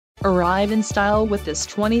Arrive in style with this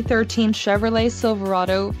 2013 Chevrolet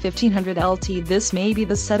Silverado 1500 LT. This may be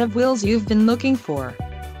the set of wheels you've been looking for.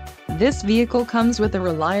 This vehicle comes with a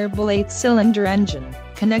reliable 8-cylinder engine,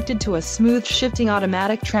 connected to a smooth shifting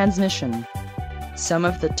automatic transmission. Some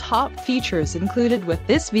of the top features included with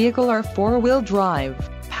this vehicle are 4-wheel drive,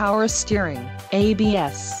 power steering,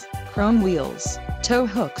 ABS, chrome wheels, tow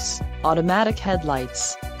hooks, automatic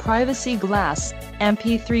headlights, privacy glass,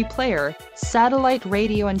 MP3 player, satellite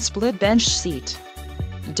radio and split bench seat.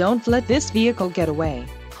 Don't let this vehicle get away.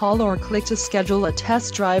 Call or click to schedule a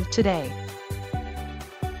test drive today.